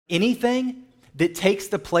anything that takes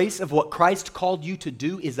the place of what Christ called you to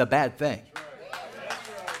do is a bad thing.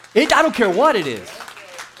 I don't care what it is.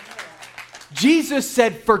 Jesus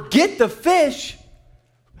said, forget the fish.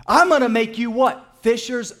 I'm going to make you what?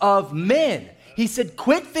 Fishers of men. He said,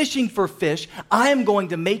 quit fishing for fish. I am going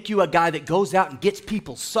to make you a guy that goes out and gets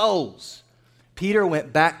people's souls. Peter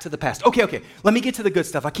went back to the past. Okay. Let me get to the good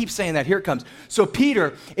stuff. I keep saying that. Here it comes. So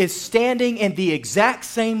Peter is standing in the exact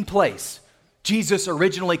same place Jesus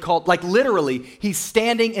originally called, like literally, he's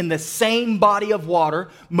standing in the same body of water,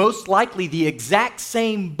 most likely the exact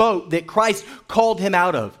same boat that Christ called him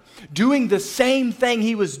out of, doing the same thing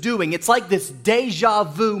he was doing. It's like this deja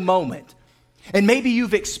vu moment. And maybe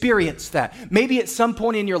you've experienced that. Maybe at some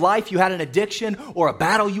point in your life you had an addiction or a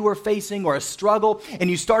battle you were facing or a struggle,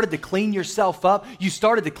 and you started to clean yourself up. You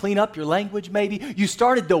started to clean up your language maybe. You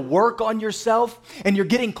started to work on yourself, and you're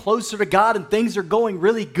getting closer to God and things are going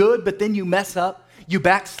really good, but then you mess up, you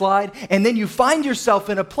backslide, and then you find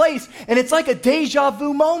yourself in a place and it's like a deja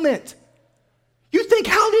vu moment. You think,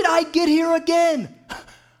 how did I get here again?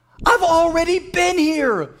 I've already been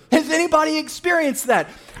here. Has anybody experienced that?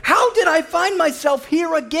 How did I find myself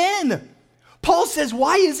here again? Paul says,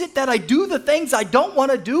 why is it that I do the things I don't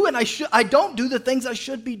want to do and I don't do the things I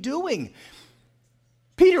should be doing?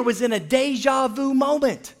 Peter was in a deja vu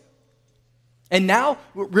moment. And now,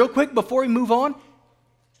 real quick before we move on,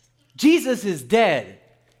 Jesus is dead.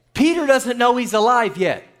 Peter doesn't know he's alive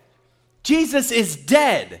yet. Jesus is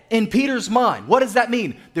dead in Peter's mind. What does that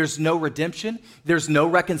mean? There's no redemption. There's no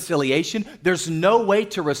reconciliation. There's no way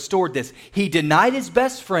to restore this. He denied his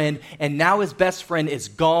best friend, and now his best friend is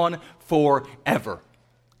gone forever.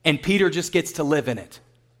 And Peter just gets to live in it.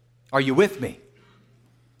 Are you with me?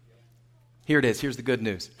 Here it is. Here's the good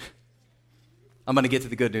news. I'm going to get to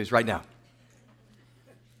the good news right now.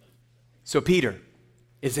 So Peter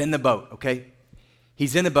is in the boat, okay?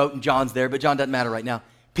 He's in the boat, and John's there, but John doesn't matter right now.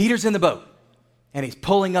 Peter's in the boat, and he's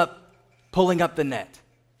pulling up the net,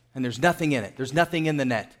 and there's nothing in it. There's nothing in the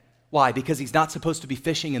net. Why? Because he's not supposed to be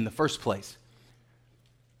fishing in the first place.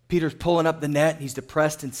 Peter's pulling up the net, and he's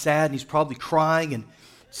depressed and sad, and he's probably crying and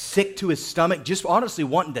sick to his stomach, just honestly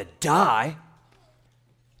wanting to die.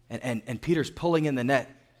 And Peter's pulling in the net,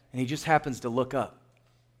 and he just happens to look up.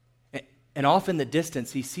 And off in the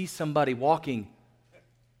distance, he sees somebody walking.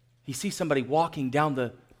 He sees somebody walking down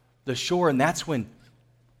the shore, and that's when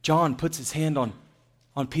John puts his hand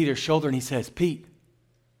on Peter's shoulder and he says,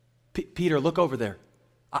 Peter, look over there.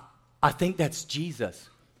 I think that's Jesus.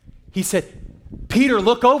 He said, Peter,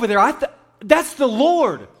 look over there. That's the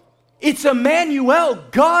Lord. It's Emmanuel,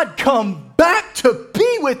 God come back to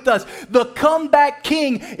be with us. The comeback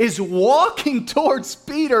king is walking towards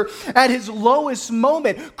Peter at his lowest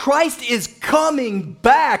moment. Christ is coming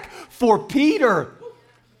back for Peter.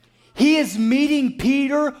 He is meeting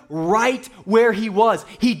Peter right where he was.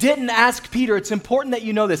 He didn't ask Peter, it's important that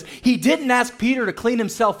you know this, he didn't ask Peter to clean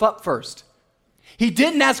himself up first. He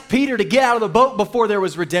didn't ask Peter to get out of the boat before there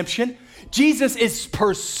was redemption. Jesus is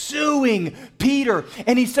pursuing Peter,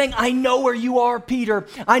 and he's saying, I know where you are, Peter.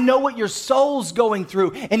 I know what your soul's going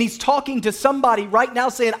through. And he's talking to somebody right now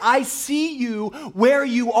saying, I see you where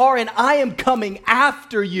you are, and I am coming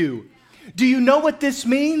after you. Do you know what this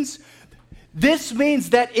means? This means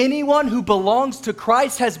that anyone who belongs to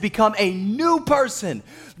Christ has become a new person.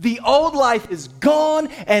 The old life is gone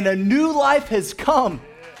and a new life has come.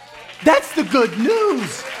 That's the good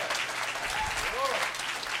news.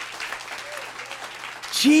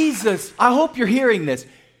 Jesus, I hope you're hearing this.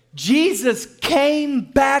 Jesus came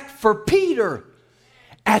back for Peter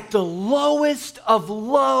at the lowest of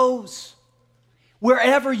lows.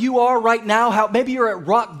 Wherever you are right now, maybe you're at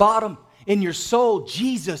rock bottom. In your soul,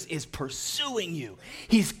 Jesus is pursuing you.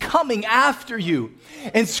 He's coming after you.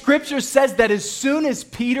 And Scripture says that as soon as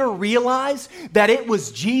Peter realized that it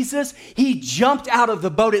was Jesus, he jumped out of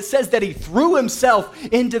the boat. It says that he threw himself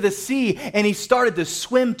into the sea and he started to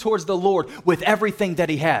swim towards the Lord with everything that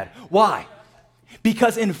he had. Why?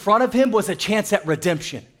 Because in front of him was a chance at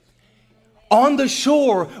redemption. On the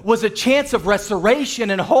shore was a chance of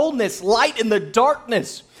restoration and wholeness, light in the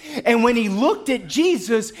darkness. And when he looked at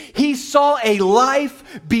Jesus, he saw a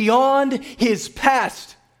life beyond his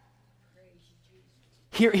past.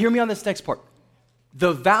 Hear me on this next part.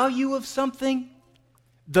 The value of something,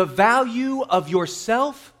 the value of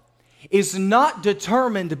yourself is not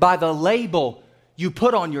determined by the label you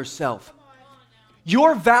put on yourself.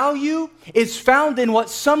 Your value is found in what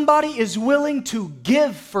somebody is willing to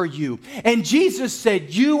give for you. And Jesus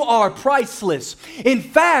said, you are priceless. In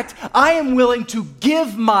fact, I am willing to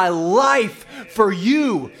give my life for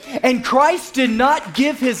you. And Christ did not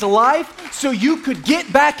give his life so you could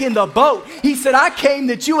get back in the boat. He said, I came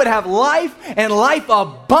that you would have life and life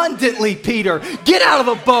abundantly, Peter. Get out of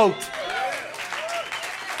the boat.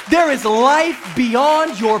 There is life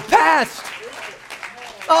beyond your past.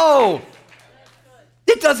 Oh,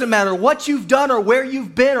 it doesn't matter what you've done or where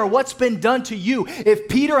you've been or what's been done to you. If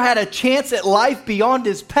Peter had a chance at life beyond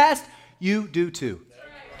his past, you do too.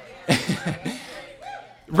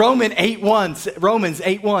 Romans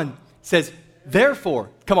 8:1 says, therefore,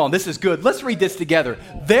 come on, this is good. Let's read this together.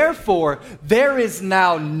 Therefore, there is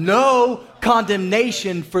now no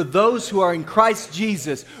condemnation for those who are in Christ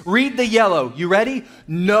Jesus. Read the yellow. You ready?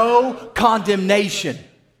 No condemnation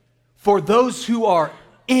for those who are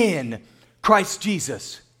in Christ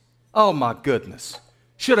Jesus. Oh my goodness.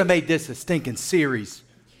 Should have made this a stinking series.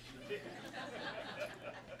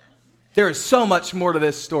 There is so much more to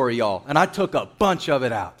this story, y'all. And I took a bunch of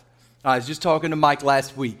it out. I was just talking to Mike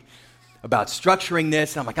last week about structuring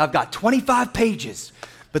this. I'm like, I've got 25 pages.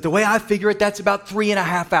 But the way I figure it, that's about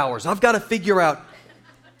 3.5 hours. I've got to figure out.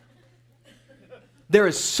 There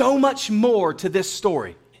is so much more to this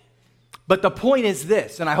story. But the point is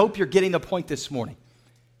this, and I hope you're getting the point this morning.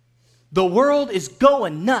 The world is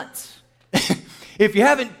going nuts. If you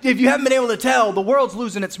haven't been able to tell, the world's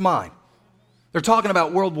losing its mind. They're talking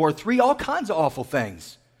about World War III, all kinds of awful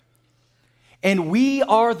things. And we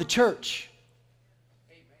are the church.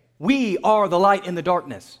 We are the light in the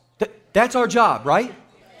darkness. That's our job, right?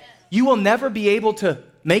 You will never be able to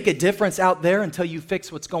make a difference out there until you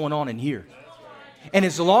fix what's going on in here. And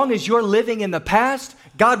as long as you're living in the past,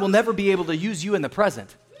 God will never be able to use you in the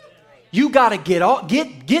present. You got to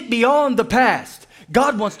get beyond the past.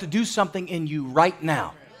 God wants to do something in you right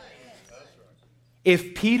now.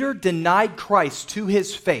 If Peter denied Christ to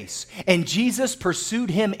his face and Jesus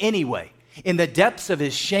pursued him anyway, in the depths of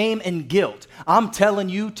his shame and guilt, I'm telling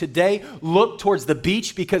you today, look towards the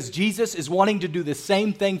beach because Jesus is wanting to do the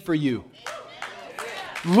same thing for you.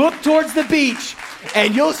 Look towards the beach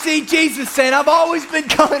and you'll see Jesus saying, I've always been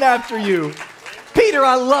coming after you. Peter,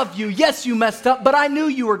 I love you. Yes, you messed up, but I knew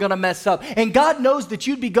you were going to mess up. And God knows that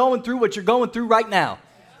you'd be going through what you're going through right now.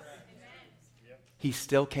 He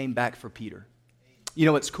still came back for Peter. You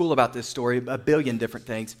know what's cool about this story? A billion different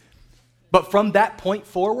things. But from that point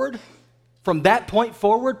forward,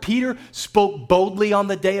 Peter spoke boldly on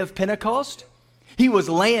the day of Pentecost. He was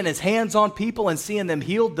laying his hands on people and seeing them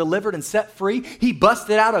healed, delivered, and set free. He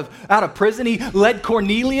busted out of prison. He led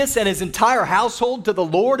Cornelius and his entire household to the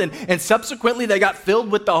Lord, and subsequently they got filled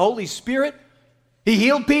with the Holy Spirit. He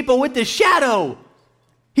healed people with the shadow.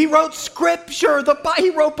 He wrote scripture. He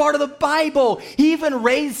wrote part of the Bible. He even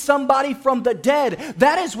raised somebody from the dead.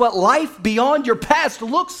 That is what life beyond your past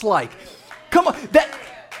looks like. Come on.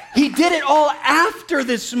 He did it all after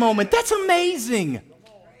this moment. That's amazing.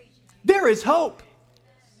 There is hope.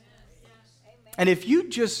 And if you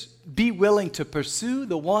just be willing to pursue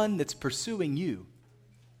the one that's pursuing you,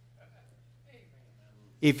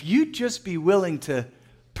 if you just be willing to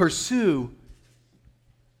pursue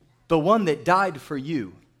the one that died for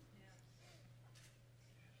you,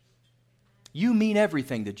 you mean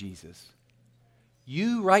everything to Jesus.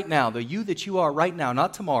 You right now, the you that you are right now,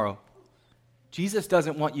 not tomorrow. Jesus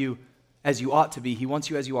doesn't want you as you ought to be. He wants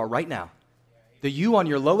you as you are right now. The you on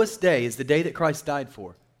your lowest day is the day that Christ died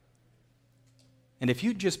for. And if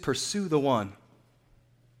you just pursue the one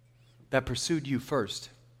that pursued you first,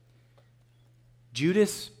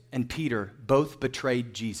 Judas and Peter both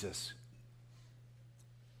betrayed Jesus.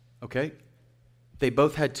 Okay? They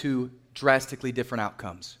both had two drastically different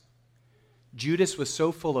outcomes. Judas was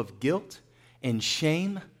so full of guilt and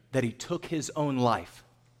shame that he took his own life.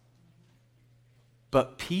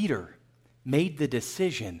 But Peter made the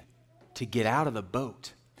decision to get out of the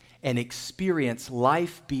boat and experience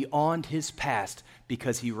life beyond his past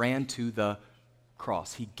because he ran to the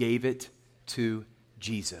cross. He gave it to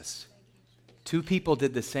Jesus. Two people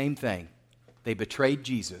did the same thing. They betrayed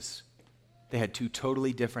Jesus. They had two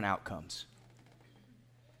totally different outcomes.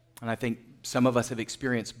 And I think some of us have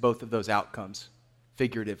experienced both of those outcomes,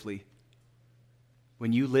 figuratively.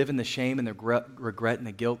 When you live in the shame and the regret and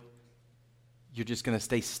the guilt, you're just going to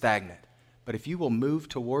stay stagnant. But if you will move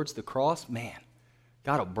towards the cross, man,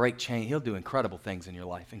 God will break chains. He'll do incredible things in your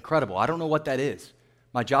life. Incredible. I don't know what that is.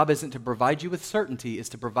 My job isn't to provide you with certainty, it's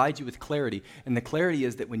to provide you with clarity. And the clarity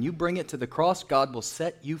is that when you bring it to the cross, God will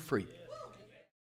set you free.